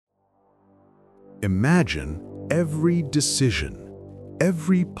Imagine every decision,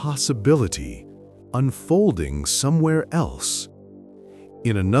 every possibility unfolding somewhere else.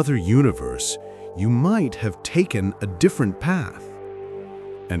 In another universe, you might have taken a different path.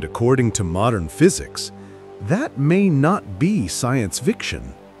 And according to modern physics, that may not be science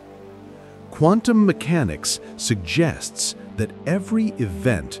fiction. Quantum mechanics suggests that every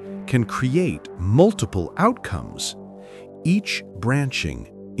event can create multiple outcomes, each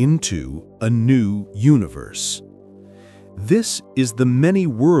branching into a new universe. This is the many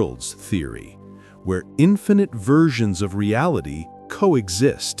worlds theory, where infinite versions of reality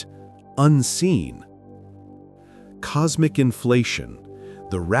coexist, unseen. Cosmic inflation,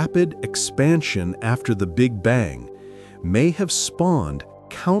 the rapid expansion after the Big Bang, may have spawned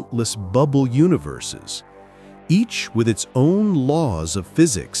countless bubble universes, each with its own laws of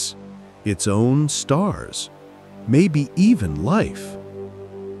physics, its own stars, maybe even life.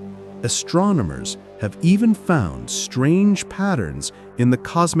 Astronomers have even found strange patterns in the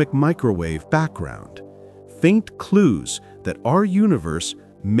cosmic microwave background, faint clues that our universe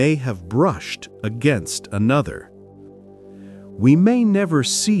may have brushed against another. We may never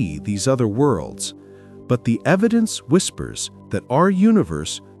see these other worlds, but the evidence whispers that our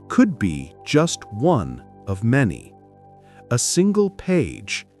universe could be just one of many, a single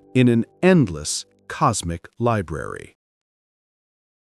page in an endless cosmic library.